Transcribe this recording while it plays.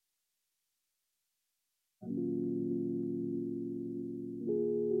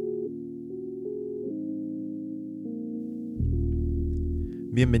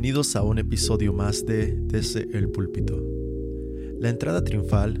Bienvenidos a un episodio más de Desde el Púlpito. La entrada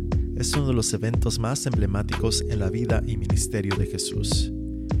triunfal es uno de los eventos más emblemáticos en la vida y ministerio de Jesús.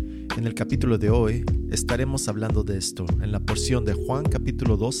 En el capítulo de hoy estaremos hablando de esto en la porción de Juan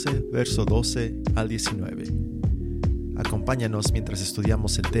capítulo 12, verso 12 al 19. Acompáñanos mientras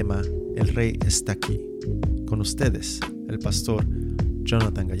estudiamos el tema El Rey está aquí. Con ustedes, el pastor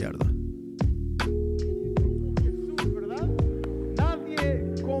Jonathan Gallardo.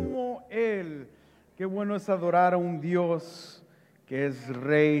 Qué bueno es adorar a un Dios que es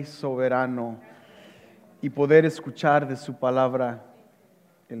Rey soberano y poder escuchar de su palabra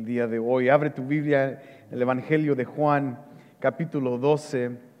el día de hoy. Abre tu Biblia, el Evangelio de Juan, capítulo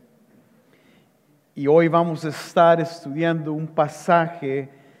 12. Y hoy vamos a estar estudiando un pasaje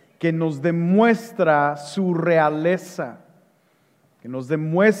que nos demuestra su realeza, que nos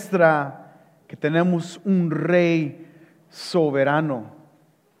demuestra que tenemos un Rey soberano.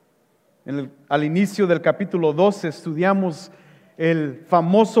 Al inicio del capítulo 12 estudiamos el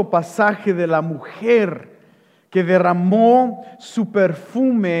famoso pasaje de la mujer que derramó su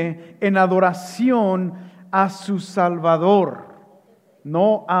perfume en adoración a su Salvador,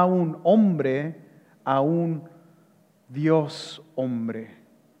 no a un hombre, a un Dios hombre,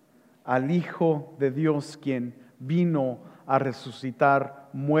 al Hijo de Dios quien vino a resucitar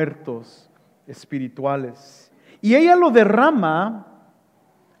muertos espirituales. Y ella lo derrama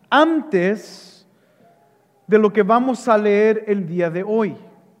antes de lo que vamos a leer el día de hoy.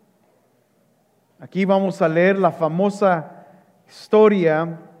 Aquí vamos a leer la famosa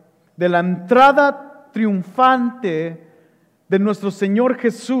historia de la entrada triunfante de nuestro Señor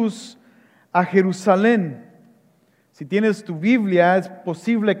Jesús a Jerusalén. Si tienes tu Biblia, es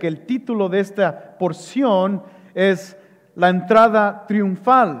posible que el título de esta porción es la entrada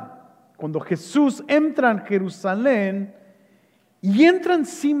triunfal. Cuando Jesús entra en Jerusalén y entra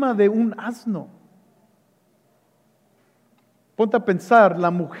encima de un asno. Ponte a pensar, la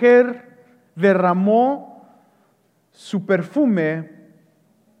mujer derramó su perfume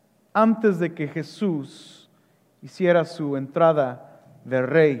antes de que Jesús hiciera su entrada de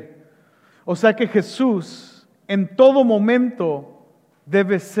rey. O sea que Jesús en todo momento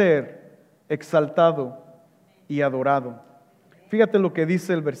debe ser exaltado y adorado. Fíjate lo que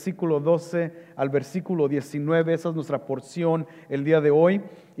dice el versículo 12 al versículo 19, esa es nuestra porción el día de hoy.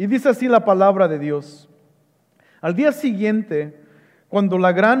 Y dice así la palabra de Dios. Al día siguiente, cuando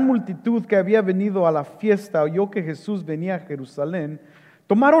la gran multitud que había venido a la fiesta oyó que Jesús venía a Jerusalén,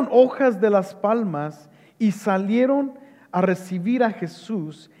 tomaron hojas de las palmas y salieron a recibir a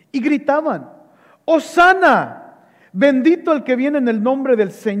Jesús y gritaban: ¡Hosana! Bendito el que viene en el nombre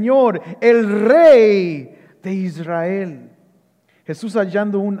del Señor, el Rey de Israel. Jesús,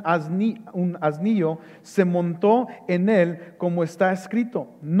 hallando un asnillo, se montó en él, como está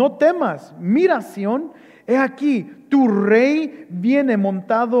escrito: No temas, mira, Sión, he aquí, tu rey viene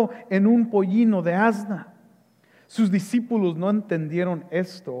montado en un pollino de asna. Sus discípulos no entendieron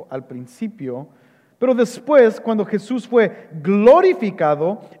esto al principio, pero después, cuando Jesús fue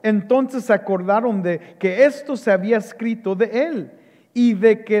glorificado, entonces se acordaron de que esto se había escrito de él y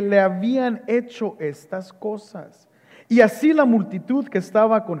de que le habían hecho estas cosas. Y así la multitud que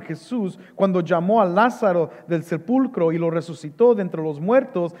estaba con Jesús cuando llamó a Lázaro del sepulcro y lo resucitó de entre los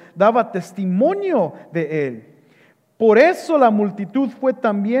muertos, daba testimonio de él. Por eso la multitud fue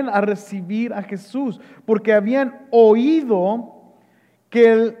también a recibir a Jesús, porque habían oído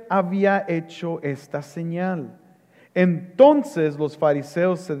que él había hecho esta señal. Entonces los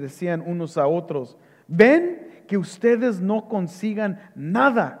fariseos se decían unos a otros: ven que ustedes no consigan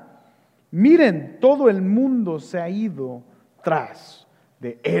nada. Miren, todo el mundo se ha ido tras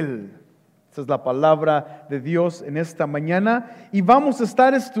de él. Esa es la palabra de Dios en esta mañana. Y vamos a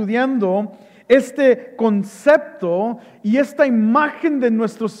estar estudiando este concepto y esta imagen de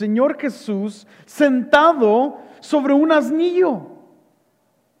nuestro Señor Jesús sentado sobre un asnillo.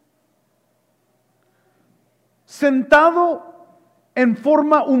 Sentado en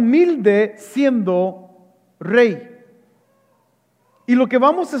forma humilde siendo rey. Y lo que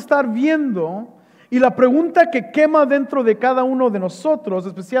vamos a estar viendo, y la pregunta que quema dentro de cada uno de nosotros,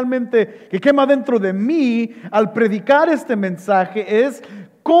 especialmente que quema dentro de mí al predicar este mensaje, es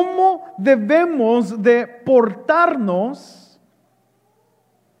cómo debemos de portarnos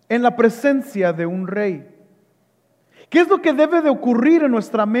en la presencia de un rey. ¿Qué es lo que debe de ocurrir en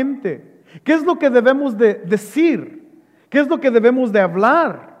nuestra mente? ¿Qué es lo que debemos de decir? ¿Qué es lo que debemos de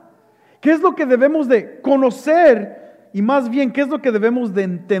hablar? ¿Qué es lo que debemos de conocer? Y más bien, ¿qué es lo que debemos de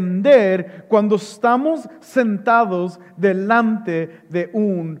entender cuando estamos sentados delante de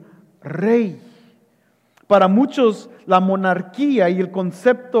un rey? para muchos la monarquía y el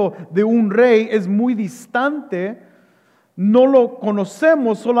concepto de un rey es muy distante. No lo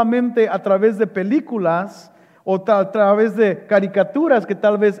conocemos solamente a través de películas o a través de caricaturas que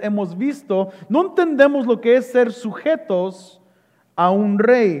tal vez hemos visto. No entendemos lo que es ser sujetos a un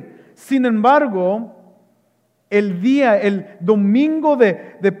rey. Sin embargo, el domingo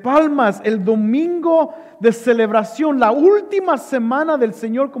de Palmas, el domingo de celebración, la última semana del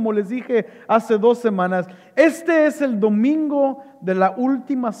Señor, como les dije hace 2 semanas, este es el domingo de la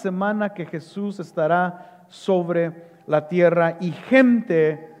última semana que Jesús estará sobre la tierra y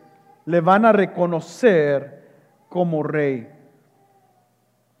gente le van a reconocer como rey.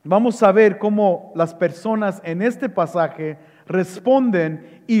 Vamos a ver cómo las personas en este pasaje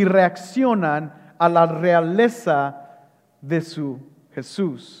responden y reaccionan a la realeza de su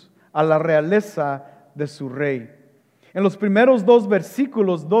Jesús, a la realeza de su rey. En los primeros 2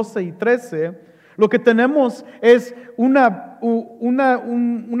 versículos, 12 y 13, lo que tenemos es una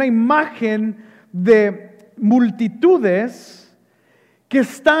imagen de multitudes que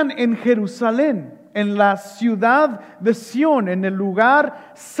están en Jerusalén, en la ciudad de Sión, en el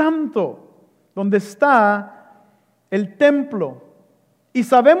lugar santo, donde está el templo. Y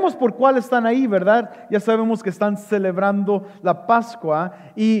sabemos por cuál están ahí, ¿verdad? Ya sabemos que están celebrando la Pascua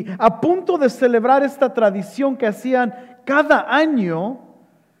y a punto de celebrar esta tradición que hacían cada año,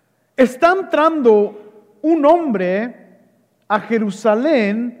 está entrando un hombre a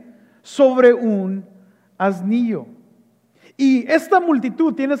Jerusalén sobre un asnillo. Y esta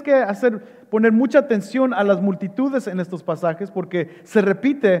multitud, tienes que poner mucha atención a las multitudes en estos pasajes porque se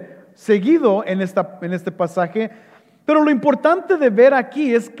repite seguido en este pasaje. Pero lo importante de ver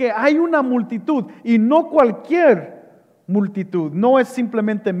aquí es que hay una multitud y no cualquier multitud. No es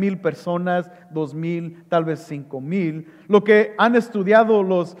simplemente 1,000 personas, 2,000, tal vez 5,000. Lo que han estudiado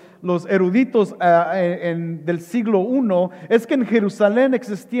los eruditos del siglo I es que en Jerusalén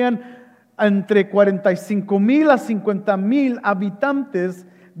existían entre 45,000 a 50,000 habitantes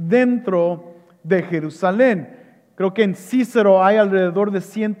dentro de Jerusalén. Creo que en Cícero hay alrededor de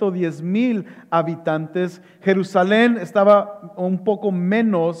 110,000 habitantes. Jerusalén estaba un poco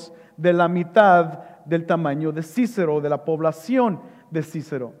menos de la mitad del tamaño de Cícero, de la población de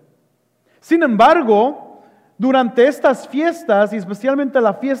Cícero. Sin embargo, durante estas fiestas, y especialmente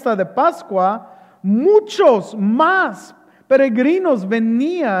la fiesta de Pascua, muchos más peregrinos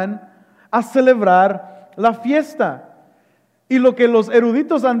venían a celebrar la fiesta. Y lo que los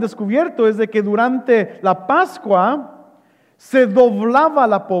eruditos han descubierto es de que durante la Pascua se doblaba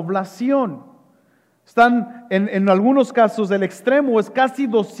la población. Están en algunos casos, el extremo es casi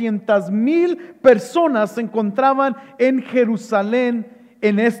 200,000 personas se encontraban en Jerusalén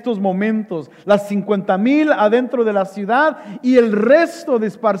en estos momentos. Las 50,000 adentro de la ciudad y el resto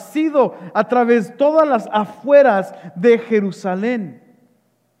esparcido a través de todas las afueras de Jerusalén.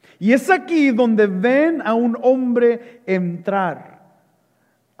 Y es aquí donde ven a un hombre entrar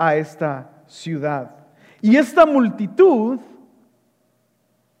a esta ciudad. Y esta multitud,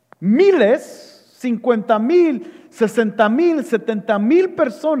 miles, 50,000, 60,000, 70,000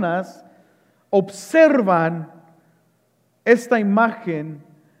 personas observan esta imagen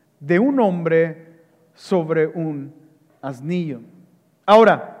de un hombre sobre un asnillo.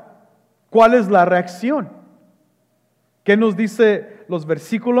 Ahora, ¿cuál es la reacción? ¿Qué nos dice los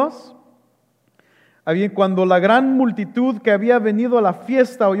versículos? Cuando la gran multitud que había venido a la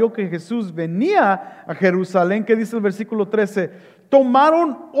fiesta oyó que Jesús venía a Jerusalén, ¿qué dice el versículo 13?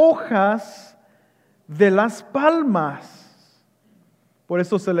 Tomaron hojas de las palmas. Por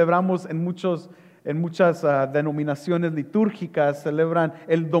eso celebramos en muchas denominaciones litúrgicas, celebran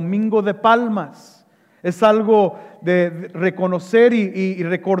el Domingo de Palmas. Es algo de reconocer y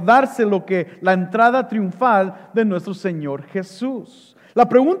recordarse la entrada triunfal de nuestro Señor Jesús. La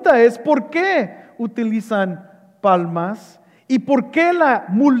pregunta es, ¿por qué utilizan palmas? ¿Y por qué la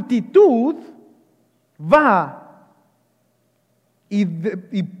multitud va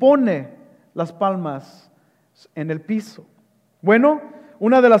y pone las palmas en el piso? Bueno,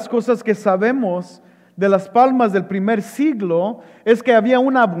 una de las cosas que sabemos de las palmas del primer siglo es que había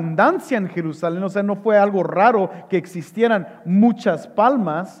una abundancia en Jerusalén, o sea, no fue algo raro que existieran muchas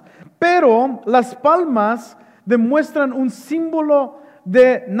palmas, pero las palmas demuestran un símbolo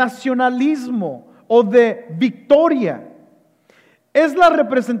de nacionalismo o de victoria. Es la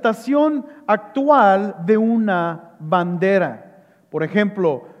representación actual de una bandera. Por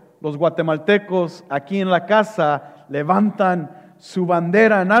ejemplo, los guatemaltecos aquí en la casa levantan su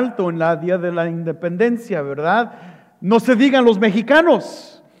bandera en alto en el Día de la Independencia, ¿verdad? No se digan los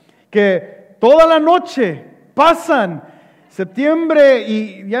mexicanos, que toda la noche pasan septiembre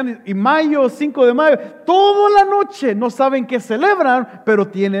y mayo, 5 de mayo, toda la noche no saben qué celebran, pero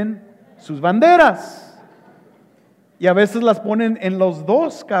tienen sus banderas. Y a veces las ponen en los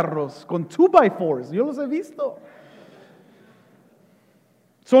dos carros con 2x4s. Yo los he visto.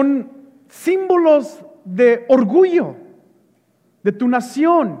 Son símbolos de orgullo de tu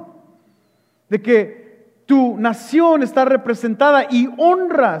nación, de que tu nación está representada y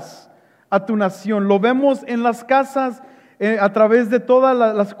honras a tu nación. Lo vemos en las casas a través de todas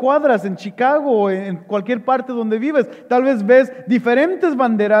las cuadras en Chicago o en cualquier parte donde vives. Tal vez ves diferentes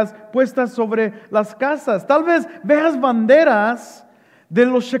banderas puestas sobre las casas. Tal vez veas banderas de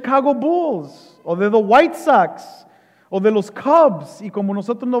los Chicago Bulls o de the White Sox o de los Cubs. Y como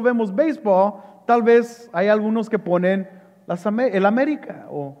nosotros no vemos béisbol, tal vez hay algunos que ponen el América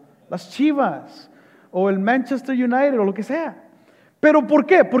o las Chivas o el Manchester United o lo que sea. ¿Pero por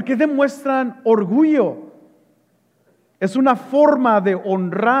qué? Porque demuestran orgullo. Es una forma de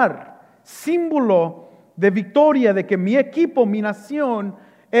honrar, símbolo de victoria, de que mi equipo, mi nación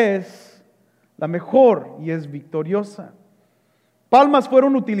es la mejor y es victoriosa. Palmas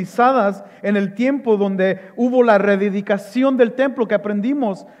fueron utilizadas en el tiempo donde hubo la rededicación del templo que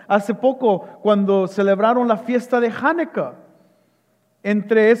aprendimos hace poco cuando celebraron la fiesta de Hanukkah.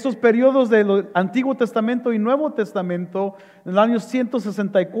 Entre esos periodos del Antiguo Testamento y Nuevo Testamento, en el año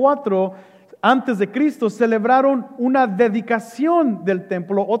 164 antes de Cristo, celebraron una dedicación del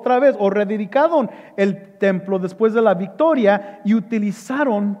templo otra vez, o rededicaron el templo después de la victoria y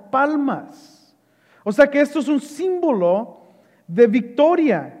utilizaron palmas. O sea que esto es un símbolo de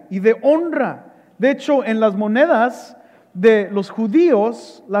victoria y de honra. De hecho, en las monedas de los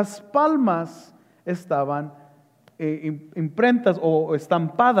judíos, las palmas estaban imprentas o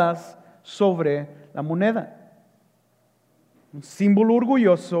estampadas sobre la moneda. Un símbolo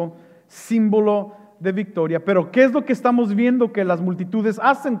orgulloso, símbolo de victoria. Pero ¿qué es lo que estamos viendo que las multitudes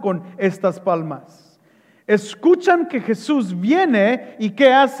hacen con estas palmas? Escuchan que Jesús viene y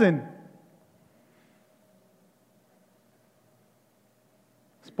 ¿qué hacen?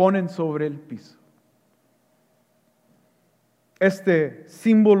 Se ponen sobre el piso. Este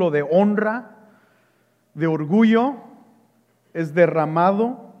símbolo de honra, de orgullo, es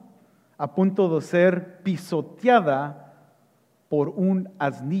derramado a punto de ser pisoteada por un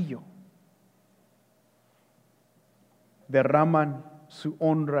asnillo. Derraman su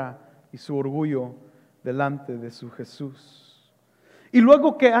honra y su orgullo delante de su Jesús. ¿Y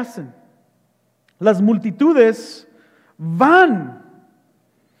luego qué hacen? Las multitudes van.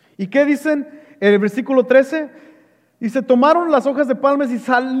 ¿Y qué dicen? En el versículo 13 dice, tomaron las hojas de palmas y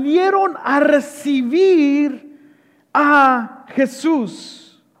salieron a recibir a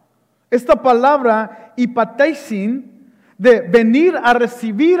Jesús. Esta palabra, hipateisin, de venir a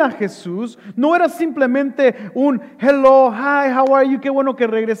recibir a Jesús, no era simplemente un hello, hi, how are you, qué bueno que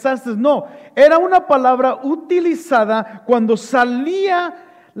regresaste. No, era una palabra utilizada cuando salía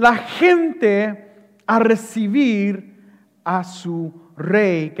la gente a recibir a su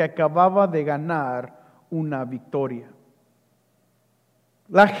rey que acababa de ganar una victoria.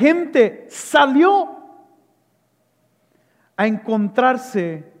 La gente salió a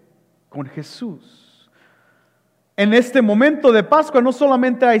encontrarse con Jesús. En este momento de Pascua no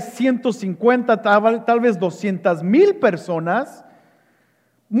solamente hay 150, tal vez 200,000 personas.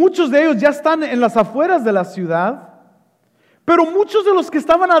 Muchos de ellos ya están en las afueras de la ciudad, pero muchos de los que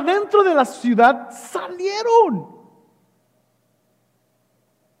estaban adentro de la ciudad salieron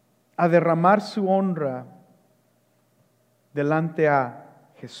a derramar su honra delante a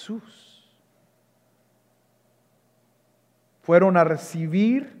Jesús. Fueron a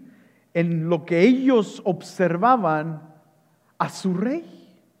recibir en lo que ellos observaban a su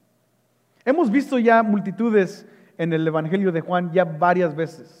rey. Hemos visto ya multitudes en el Evangelio de Juan ya varias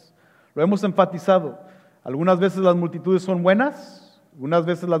veces. Lo hemos enfatizado. Algunas veces las multitudes son buenas, algunas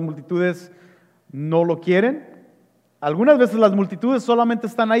veces las multitudes no lo quieren. Algunas veces las multitudes solamente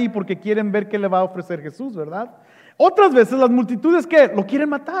están ahí porque quieren ver qué le va a ofrecer Jesús, ¿verdad? Otras veces las multitudes que lo quieren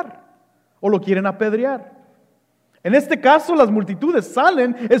matar o lo quieren apedrear. En este caso las multitudes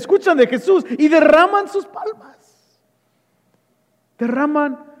salen, escuchan de Jesús y derraman sus palmas.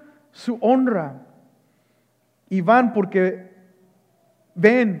 Derraman su honra y van porque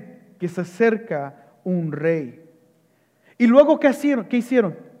ven que se acerca un rey. ¿Y luego qué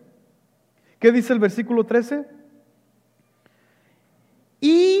hicieron? ¿Qué dice el versículo 13?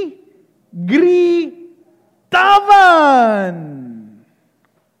 Y gritaban.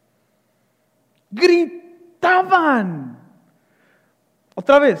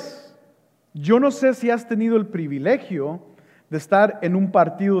 Otra vez, yo no sé si has tenido el privilegio de estar en un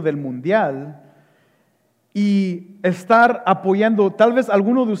partido del mundial y estar apoyando. Tal vez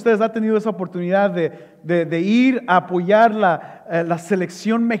alguno de ustedes ha tenido esa oportunidad de ir a apoyar la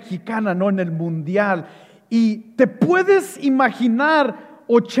selección mexicana, ¿no?, en el mundial. Y te puedes imaginar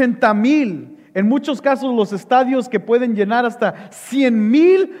 80,000, en muchos casos los estadios que pueden llenar hasta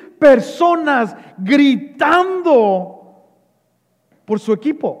 100,000 personas gritando por su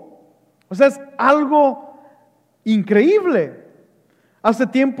equipo. O sea, es algo increíble. Hace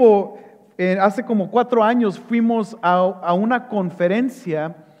tiempo, hace como 4 años, fuimos a una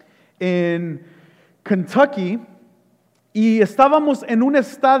conferencia en Kentucky y estábamos en un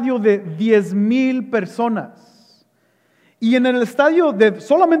estadio de 10,000 personas. Y en el estadio de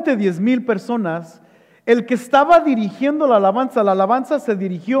solamente 10,000 personas, el que estaba dirigiendo la alabanza se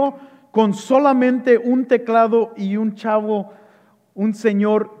dirigió con solamente un teclado y un chavo, un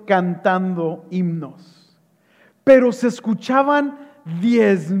señor cantando himnos. Pero se escuchaban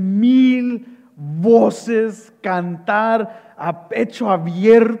 10,000 voces cantar a pecho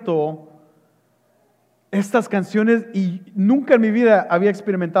abierto estas canciones, y nunca en mi vida había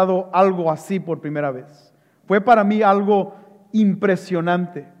experimentado algo así por primera vez. Fue para mí algo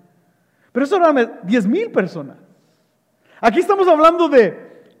impresionante. Pero eso eran 10,000 personas. Aquí estamos hablando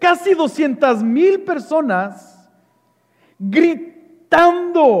de casi 200,000 personas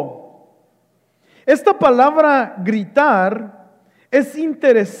gritando. Esta palabra gritar es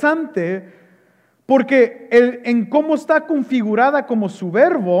interesante porque en cómo está configurada como su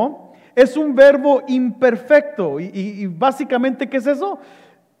verbo, es un verbo imperfecto. Y básicamente, ¿qué es eso?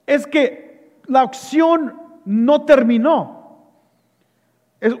 Es que la acción no terminó.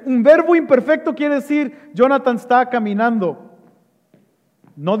 Es un verbo imperfecto, quiere decir Jonathan está caminando.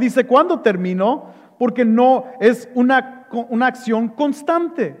 No dice cuándo terminó, porque no es una acción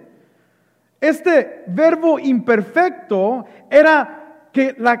constante. Este verbo imperfecto era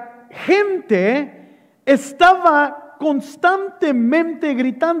que la gente estaba constantemente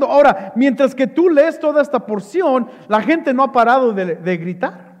gritando. Ahora, mientras que tú lees toda esta porción, la gente no ha parado de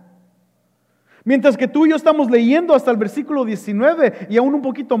gritar. Mientras que tú y yo estamos leyendo hasta el versículo 19 y aún un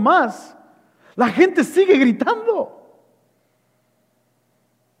poquito más, la gente sigue gritando.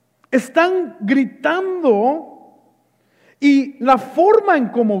 Están gritando, y la forma en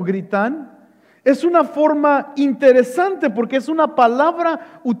cómo gritan es una forma interesante porque es una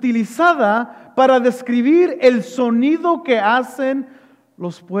palabra utilizada para describir el sonido que hacen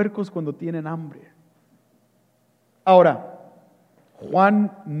los puercos cuando tienen hambre. Ahora,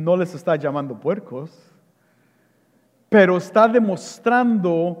 Juan no les está llamando puercos, pero está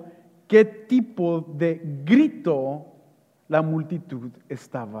demostrando qué tipo de grito la multitud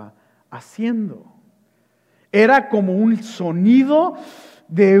estaba haciendo. Era como un sonido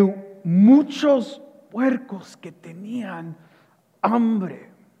de muchos puercos que tenían hambre.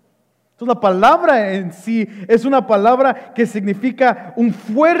 Entonces, la palabra en sí es una palabra que significa un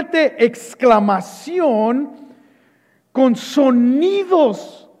fuerte exclamación con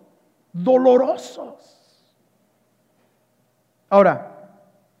sonidos dolorosos. Ahora,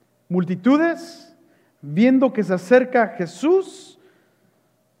 multitudes, viendo que se acerca Jesús,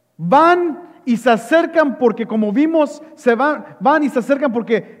 van y se acercan porque, como vimos, van y se acercan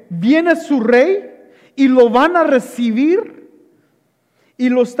porque viene su rey y lo van a recibir, y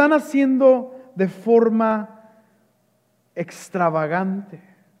lo están haciendo de forma extravagante.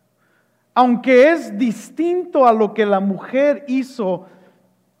 Aunque es distinto a lo que la mujer hizo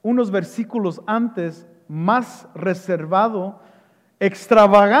unos versículos antes, más reservado,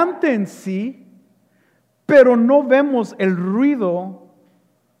 extravagante en sí, pero no vemos el ruido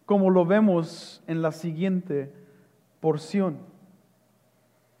como lo vemos en la siguiente porción.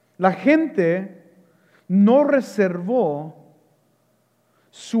 La gente no reservó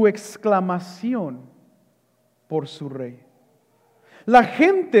su exclamación por su rey. La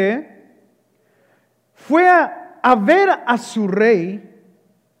gente fue a ver a su rey,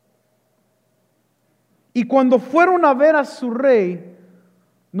 y cuando fueron a ver a su rey,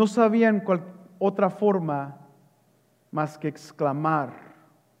 no sabían cuál otra forma más que exclamar,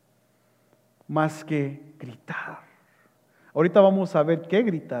 más que gritar. Ahorita vamos a ver qué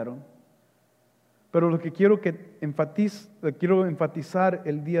gritaron, pero lo que quiero enfatizar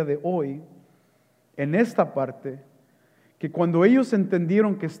el día de hoy, en esta parte, que cuando ellos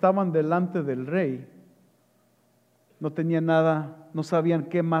entendieron que estaban delante del rey, no tenían nada, no sabían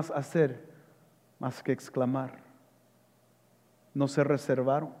qué más hacer más que exclamar. No se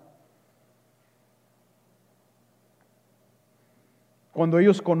reservaron. Cuando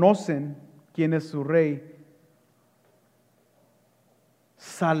ellos conocen quién es su rey,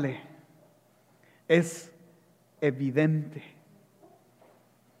 sale. Es evidente,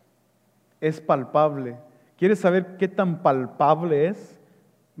 es palpable ¿Quieres saber qué tan palpable es?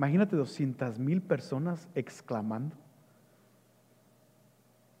 Imagínate 200,000 personas exclamando.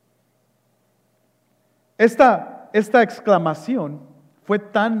 Esta exclamación fue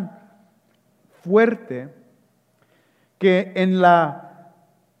tan fuerte que en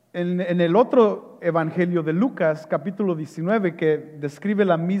el otro evangelio de Lucas, capítulo 19, que describe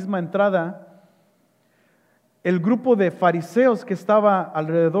la misma entrada, el grupo de fariseos que estaba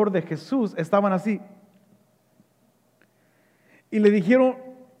alrededor de Jesús estaban así. Y le dijeron,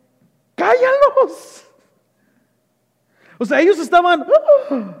 ¡cállalos! O sea, ellos estaban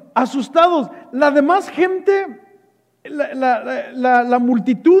asustados. La demás gente, la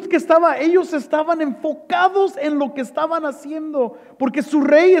multitud que estaba, ellos estaban enfocados en lo que estaban haciendo, porque su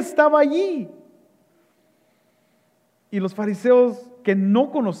rey estaba allí. Y los fariseos que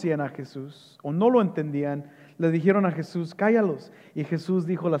no conocían a Jesús o no lo entendían, le dijeron a Jesús, cállalos. Y Jesús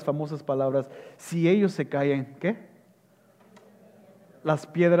dijo las famosas palabras, si ellos se callan, ¿qué? Las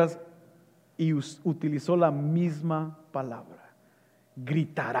piedras, y utilizó la misma palabra,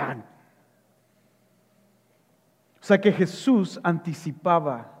 gritarán. O sea que Jesús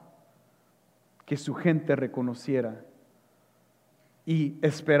anticipaba que su gente reconociera y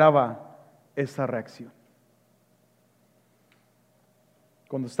esperaba esa reacción.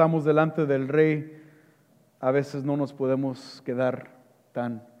 Cuando estamos delante del Rey, a veces no nos podemos quedar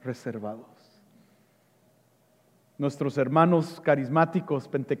tan reservados. Nuestros hermanos carismáticos,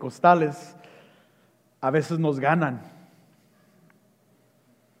 pentecostales, a veces nos ganan.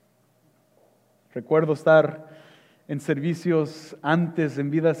 Recuerdo estar en servicios antes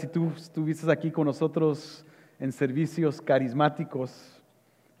en vida, si tú estuviste aquí con nosotros en servicios carismáticos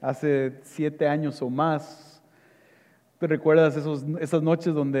hace 7 años o más. ¿Te recuerdas esas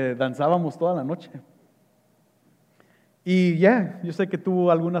noches donde danzábamos toda la noche? Y yo sé que tuvo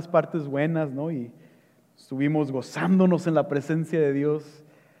algunas partes buenas, ¿no? Y estuvimos gozándonos en la presencia de Dios.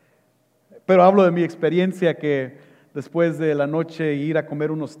 Pero hablo de mi experiencia, que después de la noche ir a comer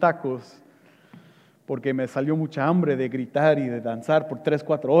unos tacos, porque me salió mucha hambre de gritar y de danzar por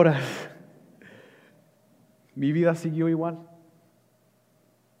 3-4 horas, mi vida siguió igual.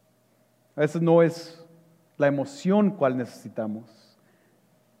 A veces no es la emoción cual necesitamos,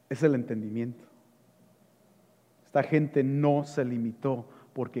 es el entendimiento. Esta gente no se limitó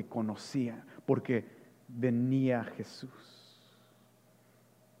porque conocía, porque venía Jesús.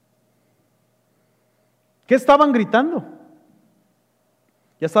 ¿Qué estaban gritando?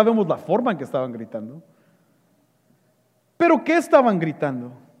 Ya sabemos la forma en que estaban gritando. ¿Pero qué estaban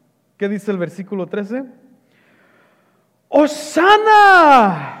gritando? ¿Qué dice el versículo 13?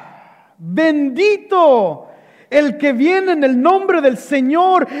 ¡Hosana! Bendito el que viene en el nombre del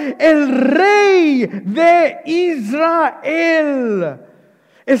Señor, el Rey de Israel.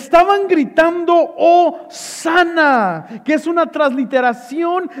 Estaban gritando Hosana, que es una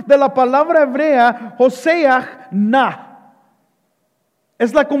transliteración de la palabra hebrea Hoseach Na.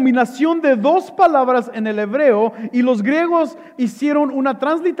 Es la combinación de 2 palabras en el hebreo, y los griegos hicieron una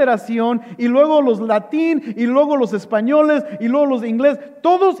transliteración, y luego los latín, y luego los españoles, y luego los ingleses.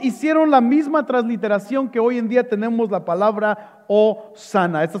 Todos hicieron la misma transliteración que hoy en día tenemos la palabra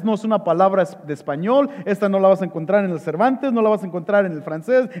Hosana. Esta no es una palabra de español, esta no la vas a encontrar en el Cervantes, no la vas a encontrar en el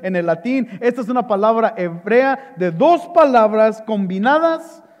francés, en el latín. Esta es una palabra hebrea de 2 palabras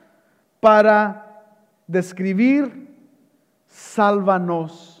combinadas para describir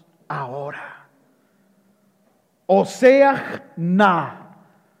sálvanos ahora. Hoseach Na.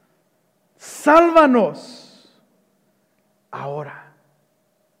 Sálvanos ahora.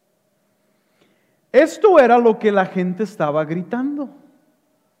 Esto era lo que la gente estaba gritando.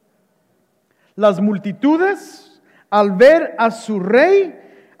 Las multitudes, al ver a su rey,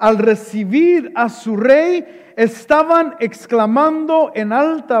 al recibir a su rey, estaban exclamando en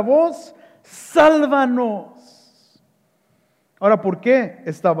alta voz, sálvanos. Ahora, ¿por qué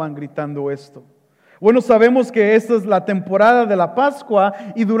estaban gritando esto? Bueno, sabemos que esta es la temporada de la Pascua,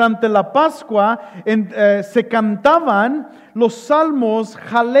 y durante la Pascua se cantaban los salmos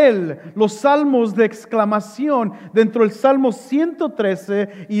Jalel, los salmos de exclamación, dentro del Salmo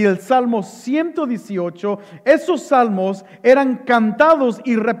 113 y el Salmo 118. Esos salmos eran cantados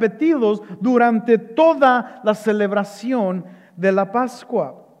y repetidos durante toda la celebración de la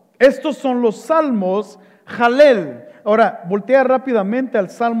Pascua. Estos son los salmos Jalel. Ahora, voltea rápidamente al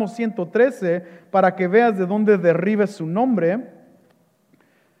Salmo 113 para que veas de dónde deriva su nombre.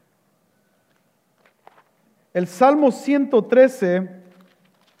 El Salmo 113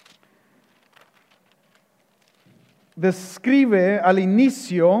 describe al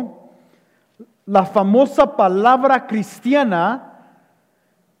inicio la famosa palabra cristiana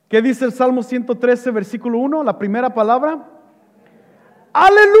 ¿Qué dice el Salmo 113, versículo 1? La primera palabra.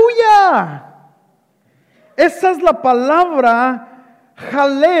 ¡Aleluya! Esa es la palabra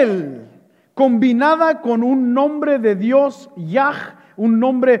Jalel, combinada con un nombre de Dios, Yah, un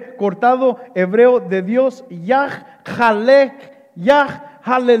nombre cortado hebreo de Dios, Yah, Jalek, Yah,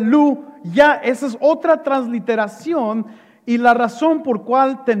 Aleluya. Esa es otra transliteración y la razón por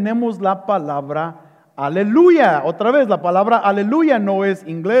cual tenemos la palabra aleluya. Otra vez, la palabra aleluya no es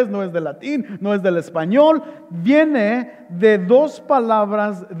inglés, no es de latín, no es del español. Viene de dos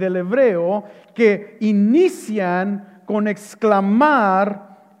palabras del hebreo que inician con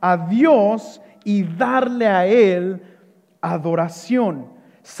exclamar a Dios y darle a Él adoración.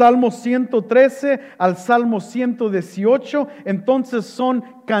 Salmo 113 al Salmo 118, entonces son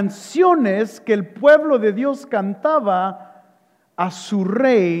canciones que el pueblo de Dios cantaba a su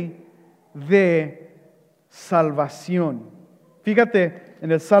Rey de salvación. Fíjate en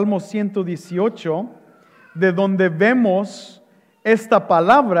el Salmo 118, de donde vemos esta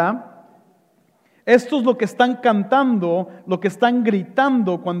palabra. Esto es lo que están cantando, lo que están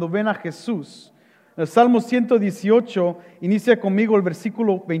gritando cuando ven a Jesús. El Salmo 118, inicia conmigo el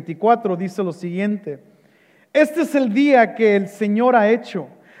versículo 24, dice lo siguiente: este es el día que el Señor ha hecho,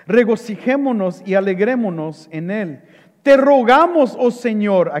 regocijémonos y alegrémonos en Él. Te rogamos, oh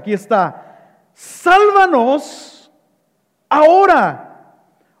Señor, aquí está, sálvanos ahora.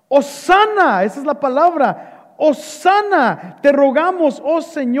 Hosana, esa es la palabra. Hosana, te rogamos, oh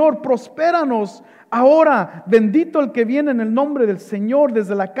Señor, prospéranos ahora. Bendito el que viene en el nombre del Señor.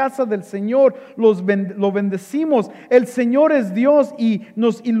 Desde la casa del Señor lo bendecimos. El Señor es Dios y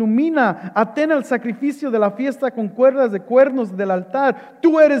nos ilumina. Atén al sacrificio de la fiesta con cuerdas de cuernos del altar.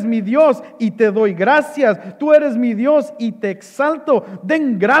 Tú eres mi Dios y te doy gracias. Tú eres mi Dios y te exalto.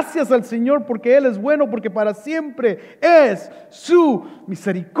 Den gracias al Señor porque Él es bueno, porque para siempre es su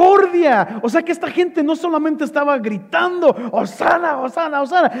misericordia. O sea que esta gente no solamente estaba gritando Hosana, Hosana,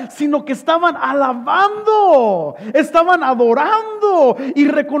 Hosana, sino que estaban alabando, estaban adorando y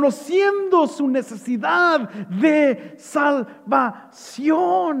reconociendo su necesidad de salvación.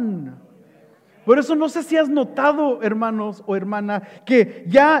 Por eso no sé si has notado, hermanos o hermana, que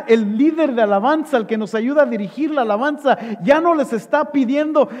ya el líder de alabanza, el que nos ayuda a dirigir la alabanza, ya no les está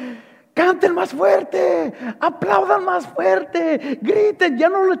pidiendo canten más fuerte, aplaudan más fuerte, griten. Ya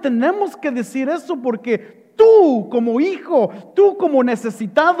no le tenemos que decir eso, porque tú como hijo, tú como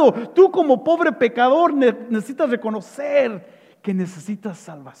necesitado, tú como pobre pecador necesitas reconocer que necesitas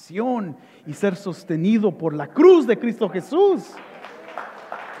salvación y ser sostenido por la cruz de Cristo Jesús.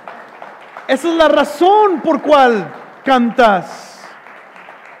 Esa es la razón por cual cantas.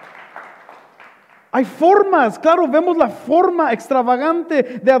 Hay formas, claro, vemos la forma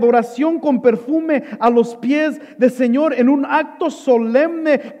extravagante de adoración con perfume a los pies del Señor en un acto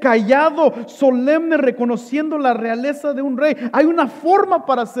solemne, callado, solemne, reconociendo la realeza de un rey. Hay una forma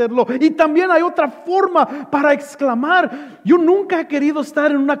para hacerlo y también hay otra forma para exclamar. Yo nunca he querido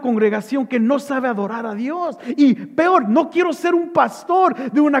estar en una congregación que no sabe adorar a Dios, y peor, no quiero ser un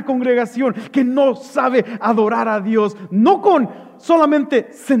pastor de una congregación que no sabe adorar a Dios, no con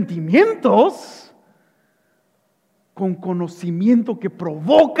solamente sentimientos, con conocimiento que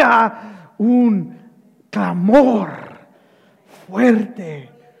provoca un clamor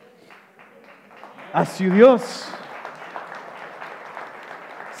fuerte hacia Dios.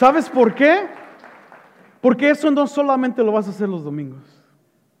 ¿Sabes por qué? Porque eso no solamente lo vas a hacer los domingos.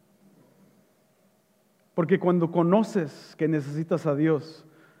 Porque cuando conoces que necesitas a Dios,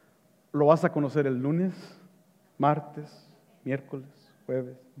 lo vas a conocer el lunes, martes, miércoles,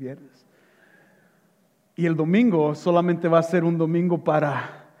 jueves, viernes. Y el domingo solamente va a ser un domingo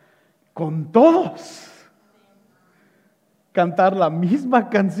para, con todos, cantar la misma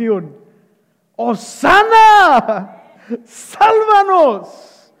canción. ¡Hosana!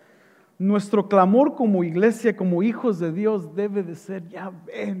 ¡Sálvanos! Nuestro clamor como iglesia, como hijos de Dios, debe de ser: ya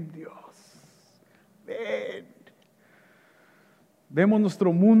ven, Dios, ven. Vemos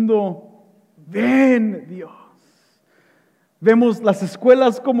nuestro mundo, ven, Dios. Vemos las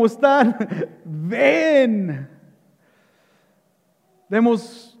escuelas como están, ven.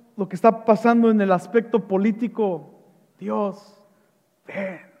 Vemos lo que está pasando en el aspecto político, Dios,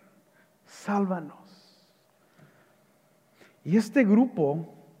 ven, sálvanos. Y este grupo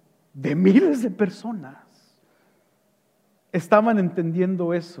de miles de personas estaban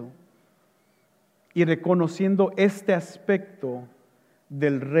entendiendo eso y reconociendo este aspecto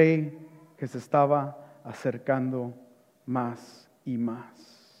del rey que se estaba acercando más y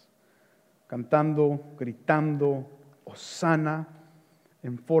más, cantando, gritando Hosana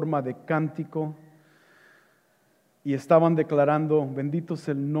en forma de cántico. y estaban declarando: bendito es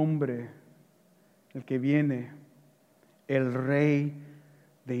el nombre, el que viene, el Rey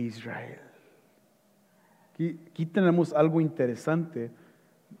de Israel. Aquí tenemos algo interesante.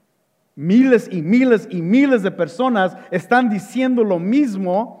 Miles y miles y miles de personas están diciendo lo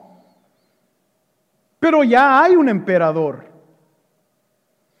mismo, pero ya hay un emperador.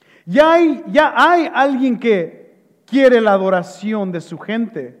 Ya hay alguien que quiere la adoración de su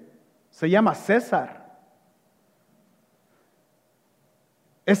gente. Se llama César.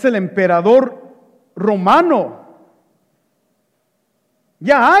 Es el emperador romano.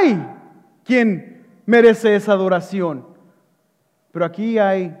 Ya hay quien merece esa adoración. Pero aquí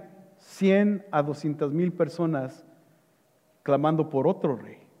hay 100 a 200,000 personas clamando por otro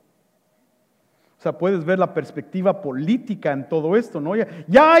rey. O sea, puedes ver la perspectiva política en todo esto, ¿no?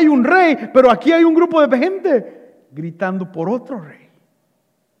 Ya hay un rey, pero aquí hay un grupo de gente gritando por otro rey.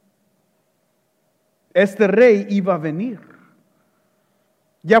 Este rey iba a venir.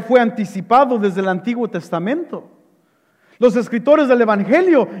 Ya fue anticipado desde el Antiguo Testamento. Los escritores del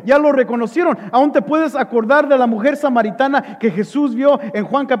Evangelio ya lo reconocieron. Aún te puedes acordar de la mujer samaritana que Jesús vio en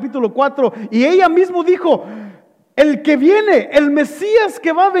Juan capítulo 4. Y ella mismo dijo: el que viene, el Mesías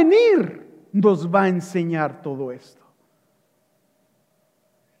que va a venir, nos va a enseñar todo esto.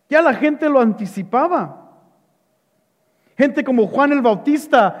 Ya la gente lo anticipaba. Gente como Juan el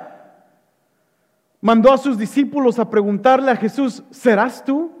Bautista mandó a sus discípulos a preguntarle a Jesús: ¿serás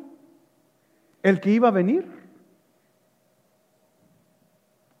tú el que iba a venir?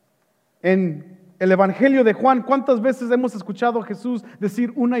 En el Evangelio de Juan, ¿cuántas veces hemos escuchado a Jesús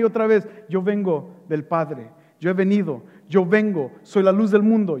decir una y otra vez: yo vengo del Padre, yo he venido, yo vengo, soy la luz del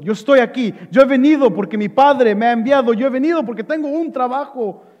mundo, yo estoy aquí, yo he venido porque mi Padre me ha enviado, yo he venido porque tengo un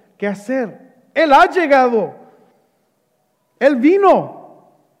trabajo que hacer? Él ha llegado, Él vino,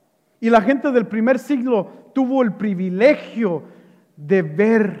 y la gente del primer siglo tuvo el privilegio de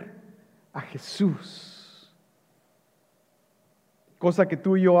ver a Jesús. Cosa que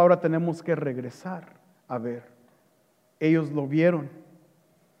tú y yo ahora tenemos que regresar a ver. Ellos lo vieron.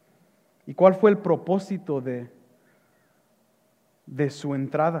 ¿Y cuál fue el propósito de su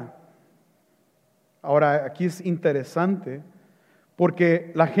entrada? Ahora, aquí es interesante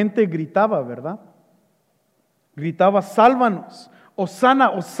porque la gente gritaba, ¿verdad? Gritaba: sálvanos, Hosana,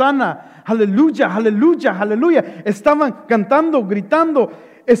 Hosana, aleluya, aleluya, aleluya. Estaban cantando, gritando,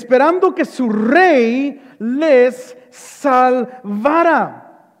 esperando que su rey les salvara.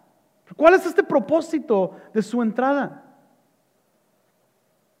 ¿Cuál es este propósito de su entrada?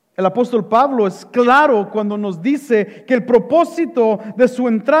 El apóstol Pablo es claro cuando nos dice que el propósito de su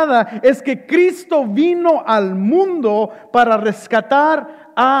entrada es que Cristo vino al mundo para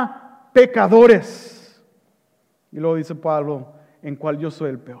rescatar a pecadores. Y luego dice Pablo: en cual yo soy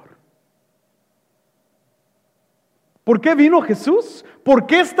el peor. ¿Por qué vino Jesús? ¿Por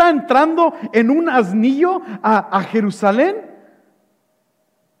qué está entrando en un asnillo a Jerusalén?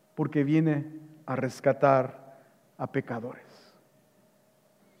 Porque viene a rescatar a pecadores.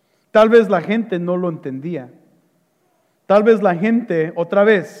 Tal vez la gente no lo entendía. Tal vez la gente, otra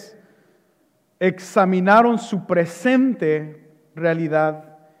vez, examinaron su presente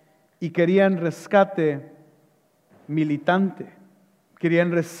realidad y querían rescate militante,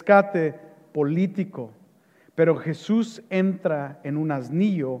 querían rescate político. Pero Jesús entra en un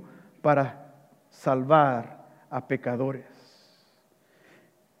asnillo para salvar a pecadores.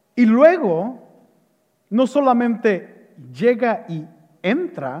 Y luego, no solamente llega y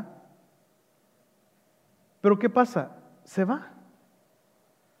entra, pero ¿qué pasa? Se va.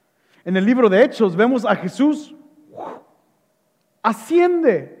 En el libro de Hechos vemos a Jesús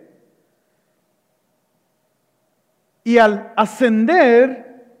asciende. Y al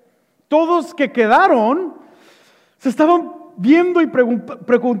ascender, todos que quedaron se estaban viendo y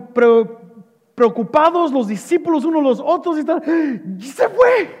preocupados, los discípulos unos los otros, y se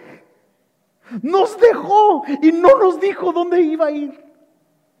fue. Nos dejó y no nos dijo dónde iba a ir,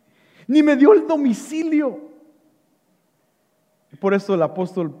 ni me dio el domicilio. Por eso el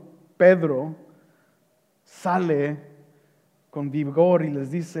apóstol Pedro sale con vigor y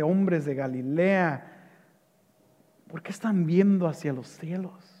les dice: hombres de Galilea, ¿por qué están viendo hacia los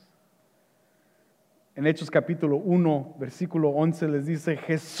cielos? En Hechos capítulo 1, versículo 11 les dice: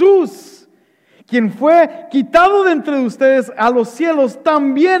 Jesús, quien fue quitado de entre ustedes a los cielos,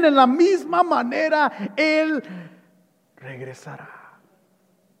 también en la misma manera Él regresará.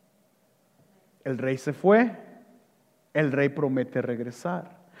 El rey se fue, el rey promete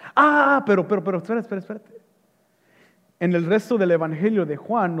regresar. Pero espérate. En el resto del Evangelio de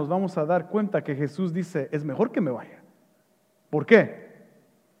Juan nos vamos a dar cuenta que Jesús dice: es mejor que me vaya. ¿Por qué?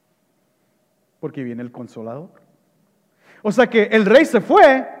 Porque viene el Consolador. O sea que el rey se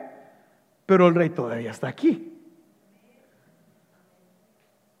fue, pero el rey todavía está aquí.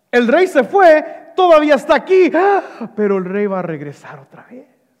 El rey se fue, todavía está aquí, pero el rey va a regresar otra vez.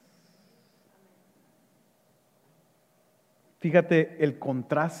 Fíjate el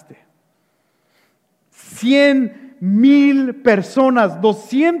contraste. 100,000 personas,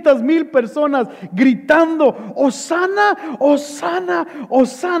 200,000 personas gritando, Hosana, Hosana,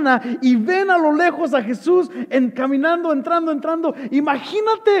 Hosana, y ven a lo lejos a Jesús caminando, entrando.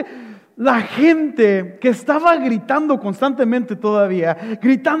 Imagínate la gente que estaba gritando constantemente todavía,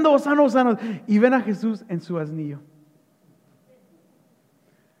 gritando, Hosana, Hosana, y ven a Jesús en su asnillo.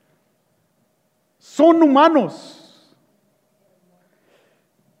 Son humanos.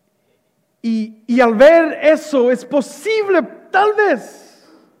 Y al ver eso es posible, tal vez,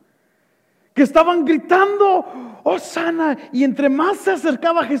 que estaban gritando, Hosana, y entre más se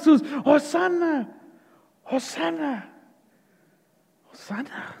acercaba a Jesús, Hosana, Hosana,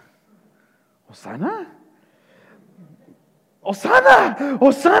 Hosana, Hosana, Hosana,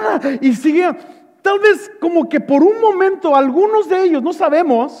 Hosana, y seguían, tal vez como que por un momento algunos de ellos, no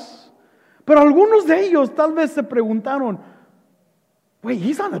sabemos, pero algunos de ellos tal vez se preguntaron, wait,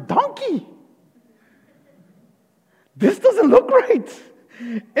 he's on a donkey. This doesn't look right.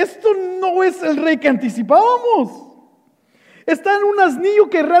 Esto no es el rey que anticipábamos. Está en un asnillo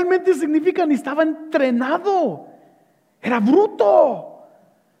que realmente significa ni estaba entrenado. Era bruto.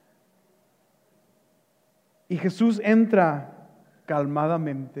 Y Jesús entra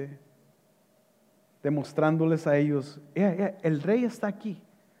calmadamente, demostrándoles a ellos, el rey está aquí.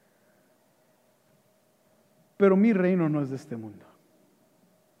 Pero mi reino no es de este mundo.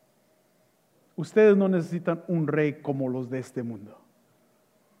 Ustedes no necesitan un rey como los de este mundo.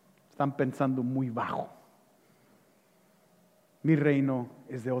 Están pensando muy bajo. Mi reino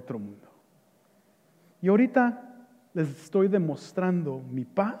es de otro mundo. Y ahorita les estoy demostrando mi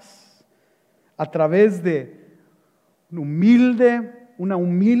paz a través de una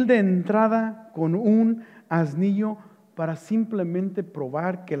humilde entrada con un asnillo para simplemente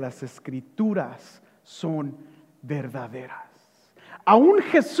probar que las Escrituras son verdaderas. Aún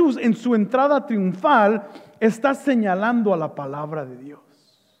Jesús en su entrada triunfal está señalando a la palabra de Dios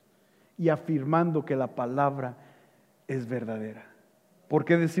y afirmando que la palabra es verdadera. ¿Por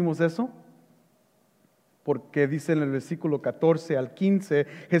qué decimos eso? Porque dice en el versículo 14 al 15,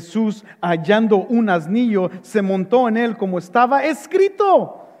 Jesús, hallando un asnillo, se montó en él como estaba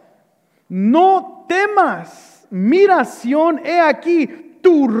escrito: no temas, mira Sión, he aquí,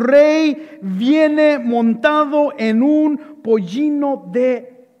 tu rey viene montado en un pollino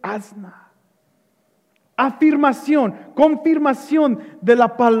de asna. Afirmación, confirmación de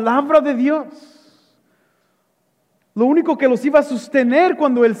la palabra de Dios. Lo único que los iba a sostener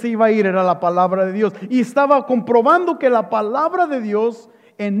cuando Él se iba a ir era la palabra de Dios. Y estaba comprobando que la palabra de Dios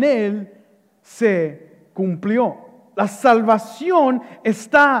en Él se cumplió. La salvación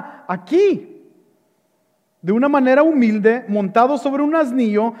está aquí. De una manera humilde, montado sobre un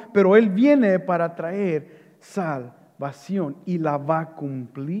asnillo, pero Él viene para traer salvación y la va a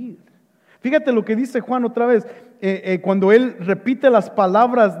cumplir. Fíjate lo que dice Juan otra vez, cuando él repite las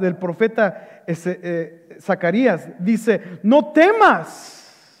palabras del profeta Zacarías, dice: no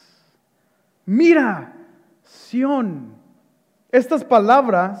temas, mira Sión. Estas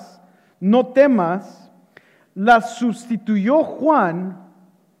palabras, no temas, las sustituyó Juan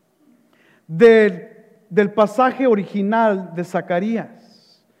del pasaje original de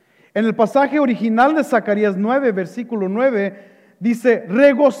Zacarías. En el pasaje original de Zacarías 9, versículo 9, dice: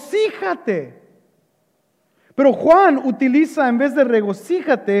 regocíjate. Pero Juan utiliza, en vez de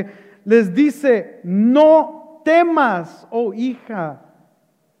regocíjate, les dice: no temas, oh hija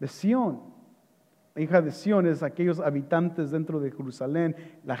de Sión. La hija de Sión es aquellos habitantes dentro de Jerusalén,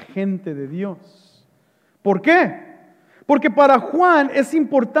 la gente de Dios. ¿Por qué? Porque para Juan es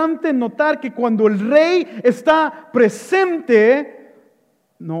importante notar que cuando el rey está presente,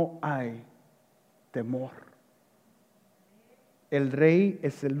 no hay temor. El rey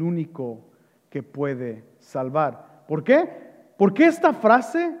es el único que puede salvar. ¿Por qué? ¿Por qué esta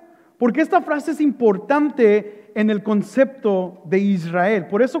frase? Porque esta frase es importante en el concepto de Israel.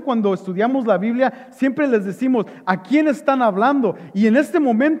 Por eso cuando estudiamos la Biblia siempre les decimos a quién están hablando. Y en este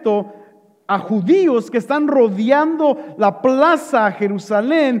momento a judíos que están rodeando la plaza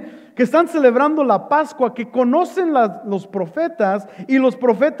Jerusalén, que están celebrando la Pascua, que conocen los profetas, y los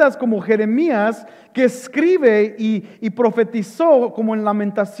profetas como Jeremías, que escribe y profetizó como en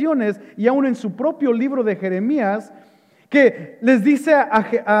Lamentaciones y aún en su propio libro de Jeremías, que les dice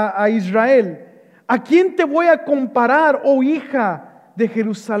a Israel: ¿a quién te voy a comparar, oh hija de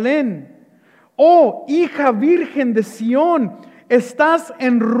Jerusalén? Oh, hija virgen de Sión, estás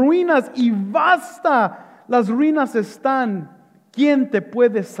en ruinas y basta, las ruinas están. ¿Quién te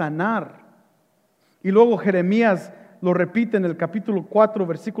puede sanar? Y luego Jeremías lo repite en el capítulo 4,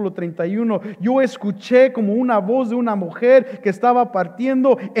 versículo 31. Yo escuché como una voz de una mujer que estaba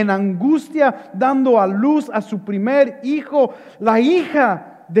partiendo en angustia, dando a luz a su primer hijo, la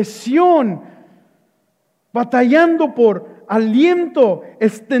hija de Sión, batallando por aliento,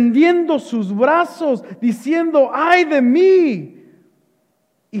 extendiendo sus brazos, diciendo, ¡ay de mí!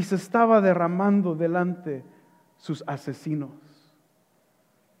 Y se estaba derramando delante sus asesinos.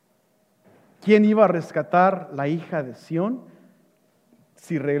 ¿Quién iba a rescatar la hija de Sión?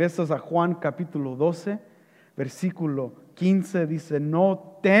 Si regresas a Juan capítulo 12, versículo 15, dice,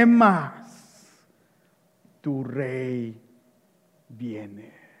 no temas, tu rey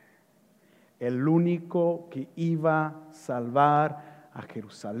viene. El único que iba a salvar a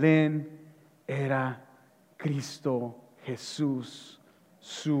Jerusalén era Cristo Jesús,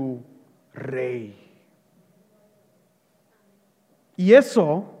 su rey. Y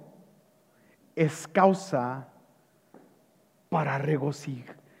eso es causa para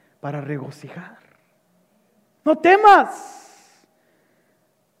regocijar. No temas.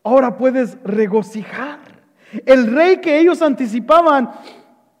 Ahora puedes regocijar. El rey que ellos anticipaban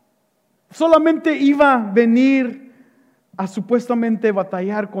solamente iba a venir a supuestamente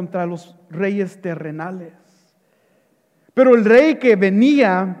batallar contra los reyes terrenales. Pero el rey que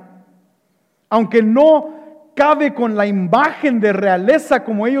venía, aunque no cabe con la imagen de realeza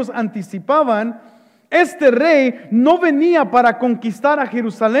como ellos anticipaban, este rey no venía para conquistar a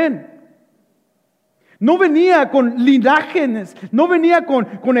Jerusalén. No venía con linajes, no venía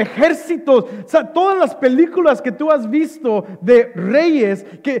con ejércitos. O sea, todas las películas que tú has visto de reyes,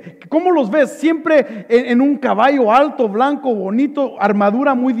 ¿cómo los ves? Siempre en un caballo alto, blanco, bonito,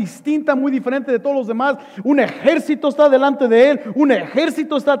 armadura muy distinta, muy diferente de todos los demás. Un ejército está delante de él, un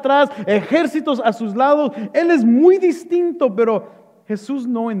ejército está atrás, ejércitos a sus lados. Él es muy distinto, pero Jesús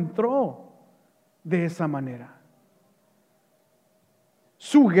no entró de esa manera.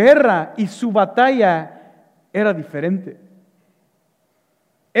 Su guerra y su batalla era diferente.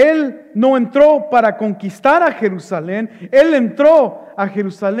 Él no entró para conquistar a Jerusalén, Él entró a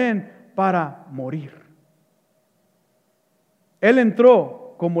Jerusalén para morir. Él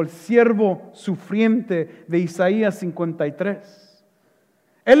entró como el siervo sufriente de Isaías 53.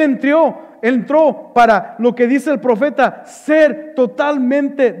 Él entró para lo que dice el profeta, ser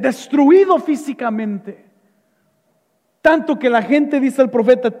totalmente destruido físicamente. Tanto que la gente, dice el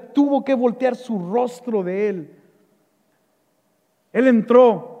profeta, tuvo que voltear su rostro de él. Él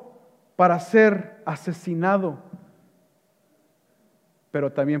entró para ser asesinado,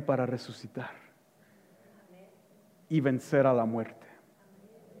 pero también para resucitar y vencer a la muerte.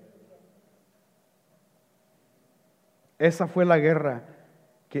 Esa fue la guerra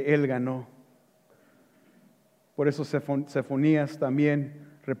que él ganó. Por eso Sofonías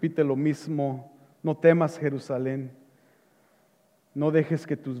también repite lo mismo: no temas, Jerusalén. No dejes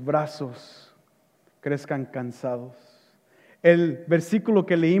que tus brazos crezcan cansados. El versículo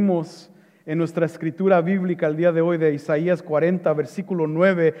que leímos en nuestra escritura bíblica el día de hoy de Isaías 40, versículo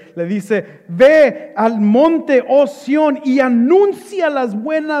 9, le dice: ve al monte, oh Sión, y anuncia las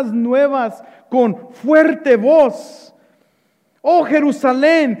buenas nuevas con fuerte voz. Oh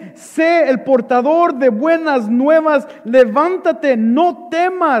Jerusalén, sé el portador de buenas nuevas. Levántate, no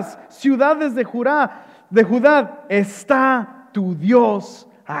temas, ciudades de Judá. Está tu Dios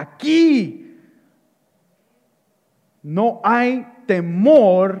aquí. No hay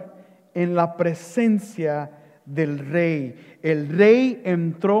temor en la presencia del rey. El rey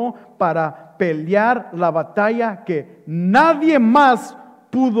entró para pelear la batalla que nadie más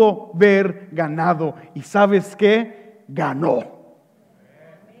pudo ver ganado. ¿Y sabes qué? Ganó.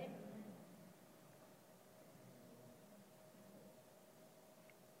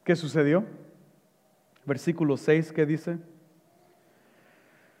 ¿Qué sucedió? Versículo 6, ¿qué dice?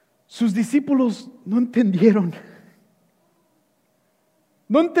 Sus discípulos no entendieron.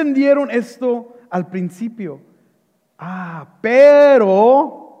 No entendieron esto al principio.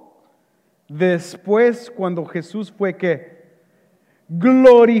 Pero después, cuando Jesús fue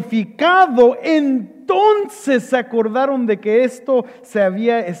glorificado, entonces se acordaron de que esto se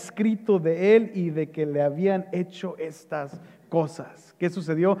había escrito de él y de que le habían hecho estas cosas. ¿Qué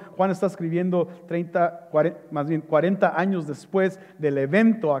sucedió? Juan está escribiendo 40 años después del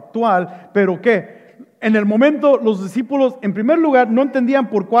evento actual, pero ¿qué? En el momento los discípulos, en primer lugar, no entendían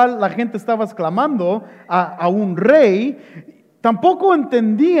por cuál la gente estaba exclamando a un rey. Tampoco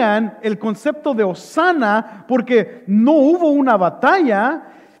entendían el concepto de Hosana porque no hubo una batalla.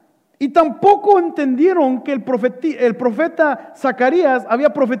 Y tampoco entendieron que el profeta Zacarías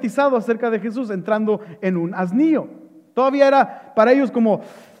había profetizado acerca de Jesús entrando en un asnillo. Todavía era para ellos como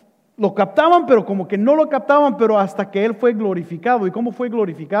lo captaban, pero como que no lo captaban, pero hasta que Él fue glorificado. ¿Y cómo fue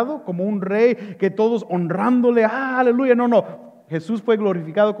glorificado? Como un rey que todos honrándole, aleluya. No. Jesús fue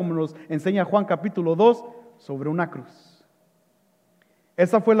glorificado, como nos enseña Juan capítulo 2, sobre una cruz.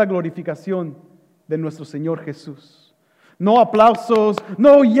 Esa fue la glorificación de nuestro Señor Jesús. No aplausos,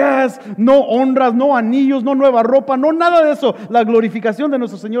 no yes, no honras, no anillos, no nueva ropa, no nada de eso. La glorificación de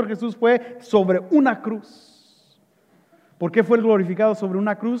nuestro Señor Jesús fue sobre una cruz. ¿Por qué fue glorificado sobre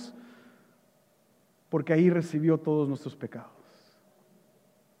una cruz? Porque ahí recibió todos nuestros pecados.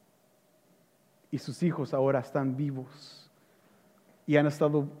 Y sus hijos ahora están vivos y han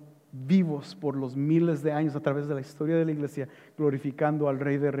estado vivos por los miles de años a través de la historia de la iglesia, glorificando al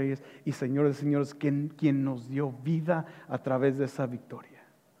Rey de Reyes y Señor de Señores, quien nos dio vida a través de esa victoria.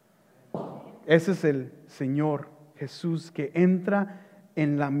 Ese es el Señor Jesús que entra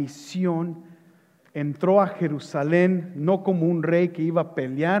en la misión, entró a Jerusalén no como un rey que iba a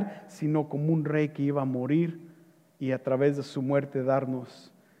pelear, sino como un rey que iba a morir y a través de su muerte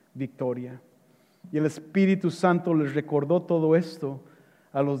darnos victoria. Y el Espíritu Santo les recordó todo esto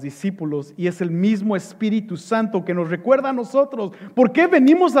a los discípulos, y es el mismo Espíritu Santo que nos recuerda a nosotros. ¿Por qué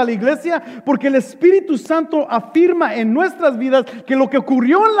venimos a la iglesia? Porque el Espíritu Santo afirma en nuestras vidas que lo que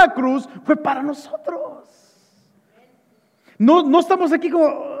ocurrió en la cruz fue para nosotros. No estamos aquí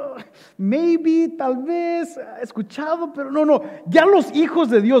como maybe, tal vez, escuchado, pero no. Ya los hijos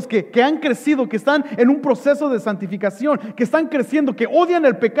de Dios que han crecido, que están en un proceso de santificación, que están creciendo, que odian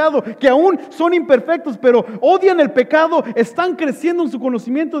el pecado, que aún son imperfectos, pero odian el pecado, están creciendo en su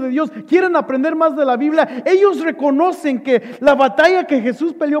conocimiento de Dios, quieren aprender más de la Biblia. Ellos reconocen que la batalla que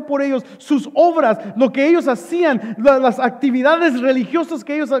Jesús peleó por ellos, sus obras, lo que ellos hacían, las actividades religiosas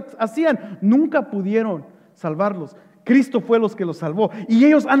que ellos hacían, nunca pudieron salvarlos. Cristo fue los que los salvó y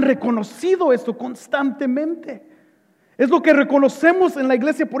ellos han reconocido esto constantemente. Es lo que reconocemos en la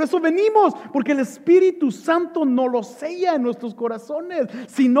iglesia, por eso venimos, porque el Espíritu Santo no lo sella en nuestros corazones,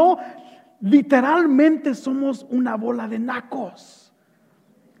 sino literalmente somos una bola de nacos.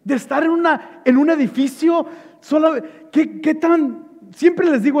 De estar en un edificio, ¿qué tan, siempre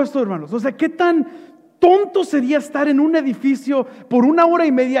les digo esto, hermanos, o sea, qué tan tonto sería estar en un edificio por 1 hora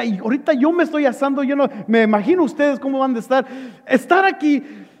y media, y ahorita yo me estoy asando, yo no me imagino ustedes cómo van a estar aquí,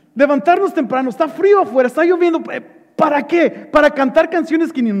 levantarnos temprano, está frío afuera, está lloviendo. ¿Para qué? Para cantar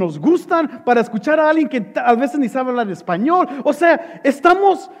canciones que ni nos gustan, para escuchar a alguien que a veces ni sabe hablar español. O sea,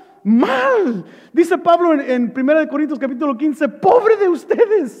 estamos mal. Dice Pablo en 1 Corintios capítulo 15, pobre de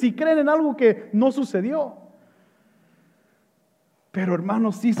ustedes si creen en algo que no sucedió. Pero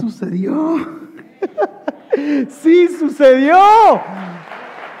hermanos, sí sucedió. Sí sucedió.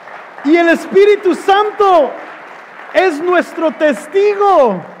 Y el Espíritu Santo es nuestro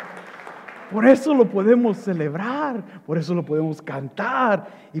testigo. Por eso lo podemos celebrar, por eso lo podemos cantar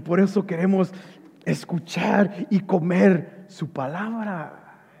y por eso queremos escuchar y comer su palabra.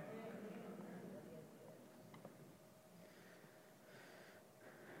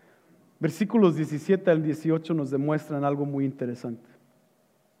 Versículos 17 al 18 nos demuestran algo muy interesante.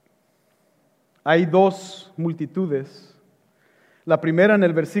 Hay dos multitudes. La primera, en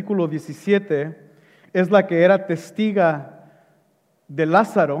el versículo 17, es la que era testiga de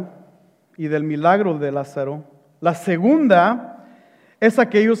Lázaro y del milagro de Lázaro. La segunda es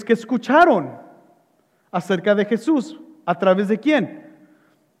aquellos que escucharon acerca de Jesús. ¿A través de quién?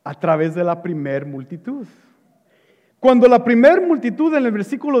 A través de la primer multitud. Cuando la primer multitud en el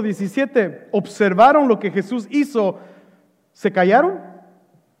versículo 17 observaron lo que Jesús hizo, ¿se callaron?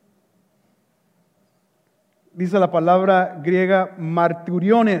 Dice la palabra griega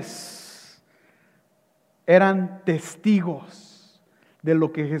marturiones. Eran testigos de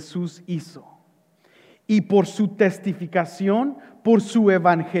lo que Jesús hizo. Y por su testificación, por su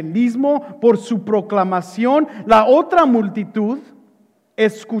evangelismo, por su proclamación, la otra multitud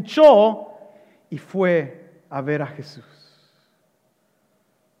escuchó y fue a ver a Jesús.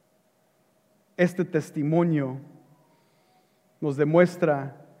 Este testimonio nos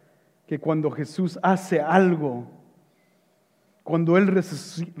demuestra que cuando Jesús hace algo, cuando Él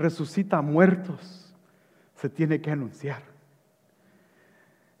resucita a muertos, se tiene que anunciar.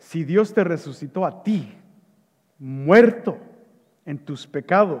 Si Dios te resucitó a ti, muerto en tus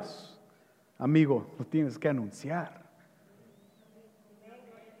pecados, amigo, lo tienes que anunciar.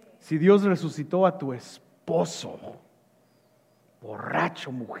 Si Dios resucitó a tu esposo, borracho,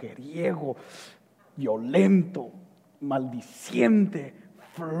 mujeriego, violento, maldiciente,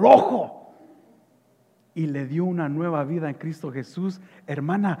 flojo, y le dio una nueva vida en Cristo Jesús,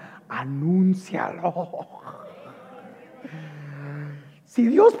 hermana, anúncialo. Si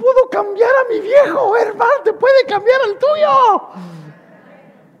Dios pudo cambiar a mi viejo, hermano, te puede cambiar al tuyo.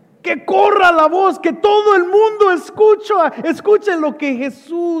 Que corra la voz, que todo el mundo escuche lo que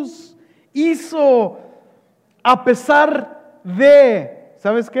Jesús hizo, a pesar de,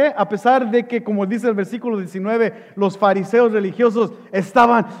 ¿sabes qué? A pesar de que, como dice el versículo 19, los fariseos religiosos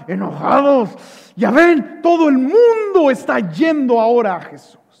estaban enojados. Ya ven, todo el mundo está yendo ahora a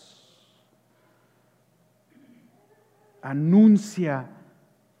Jesús. Anuncia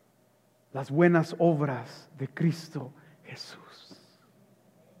las buenas obras de Cristo Jesús.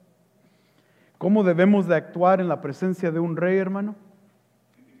 ¿Cómo debemos de actuar en la presencia de un rey, hermano?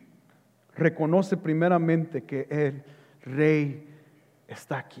 Reconoce primeramente que el rey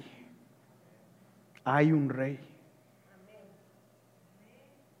está aquí. Hay un rey.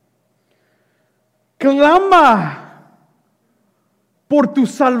 Clama por tu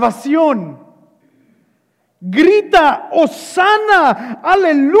salvación. Grita, Hosana,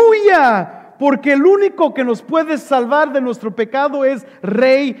 aleluya, porque el único que nos puede salvar de nuestro pecado es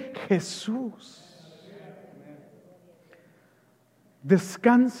Rey Jesús.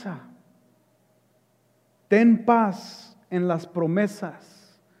 Descansa, ten paz en las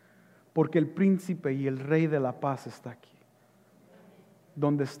promesas, porque el príncipe y el rey de la paz está aquí.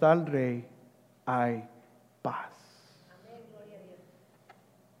 Donde está el rey hay paz.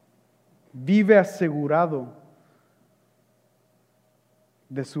 Vive asegurado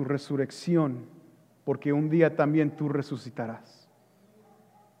de su resurrección, porque un día también tú resucitarás.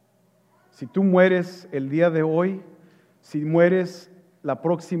 Si tú mueres el día de hoy, si mueres la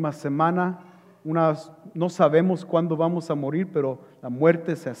próxima semana, no sabemos cuándo vamos a morir, pero la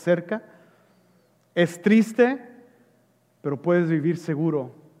muerte se acerca. Es triste, pero puedes vivir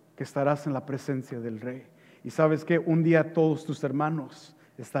seguro que estarás en la presencia del Rey. Y sabes que un día todos tus hermanos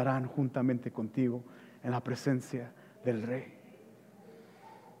estarán juntamente contigo en la presencia del Rey.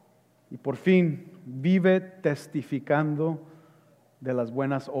 Y por fin, vive testificando de las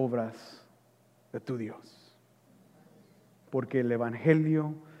buenas obras de tu Dios. Porque el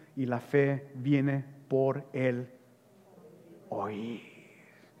Evangelio y la fe viene por el oír.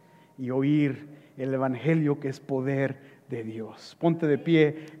 Y oír el Evangelio, que es poder de Dios. Ponte de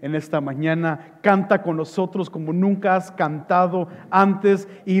pie en esta mañana, canta con nosotros como nunca has cantado antes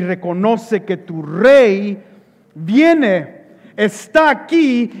y reconoce que tu Rey viene, está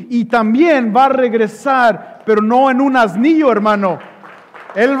aquí y también va a regresar, pero no en un asnillo, hermano.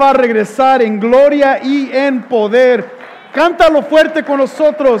 Él va a regresar en gloria y en poder. Cántalo fuerte con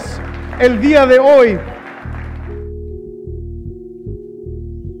nosotros el día de hoy.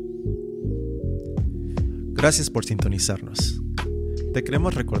 Gracias por sintonizarnos. Te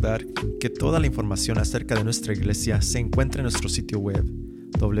queremos recordar que toda la información acerca de nuestra iglesia se encuentra en nuestro sitio web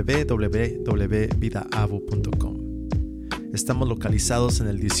www.vidaabu.com. Estamos localizados en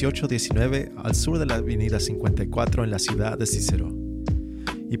el 1819 al sur de la avenida 54 en la ciudad de Cícero.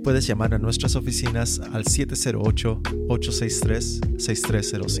 Y puedes llamar a nuestras oficinas al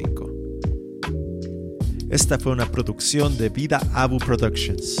 708-863-6305. Esta fue una producción de Vida Abu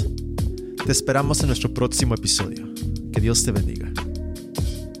Productions. Te esperamos en nuestro próximo episodio. Que Dios te bendiga.